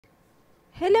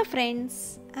Hello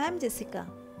friends, I am Jessica.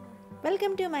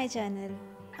 Welcome to my channel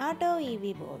Auto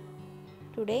EV Board.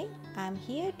 Today I am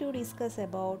here to discuss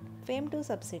about FAME 2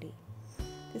 subsidy.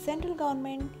 The central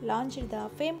government launched the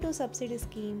FAME 2 subsidy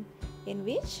scheme in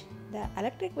which the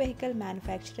electric vehicle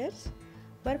manufacturers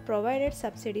were provided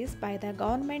subsidies by the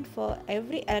government for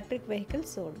every electric vehicle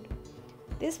sold.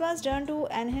 This was done to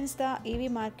enhance the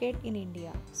EV market in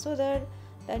India so that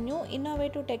the new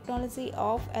innovative technology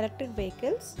of electric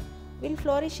vehicles will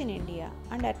flourish in India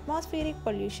and atmospheric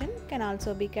pollution can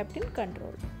also be kept in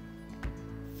control.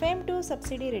 FAME 2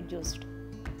 subsidy reduced.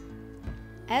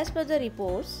 As per the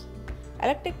reports,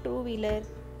 electric two-wheeler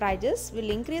prices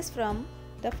will increase from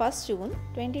the 1st June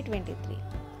 2023.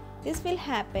 This will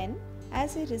happen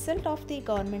as a result of the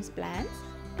government's plans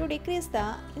to decrease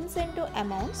the incentive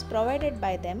amounts provided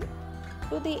by them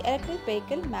to the electric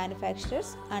vehicle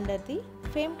manufacturers under the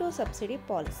FAME 2 subsidy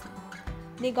policy.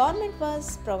 The government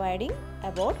was providing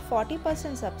about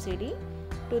 40% subsidy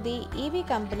to the EV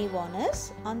company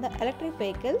owners on the electric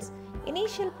vehicles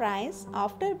initial price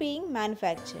after being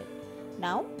manufactured.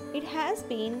 Now it has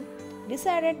been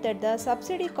decided that the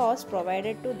subsidy cost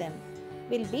provided to them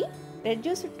will be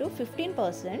reduced to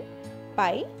 15%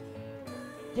 by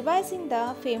revising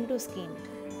the FAME 2 scheme,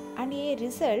 and a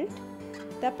result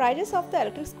the prices of the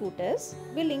electric scooters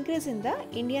will increase in the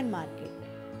Indian market.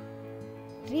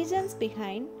 Reasons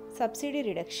behind subsidy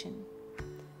reduction.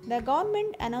 The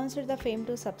government announced the FAME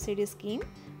 2 subsidy scheme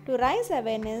to raise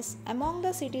awareness among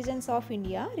the citizens of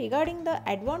India regarding the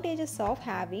advantages of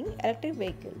having electric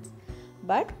vehicles.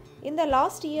 But in the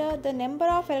last year, the number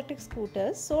of electric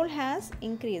scooters sold has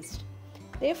increased.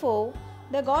 Therefore,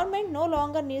 the government no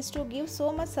longer needs to give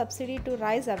so much subsidy to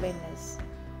raise awareness.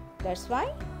 That's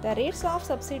why the rates of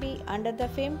subsidy under the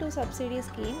FAME 2 subsidy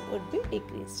scheme would be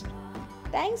decreased.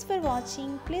 Thanks for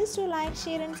watching. Please do like,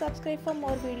 share and subscribe for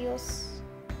more videos.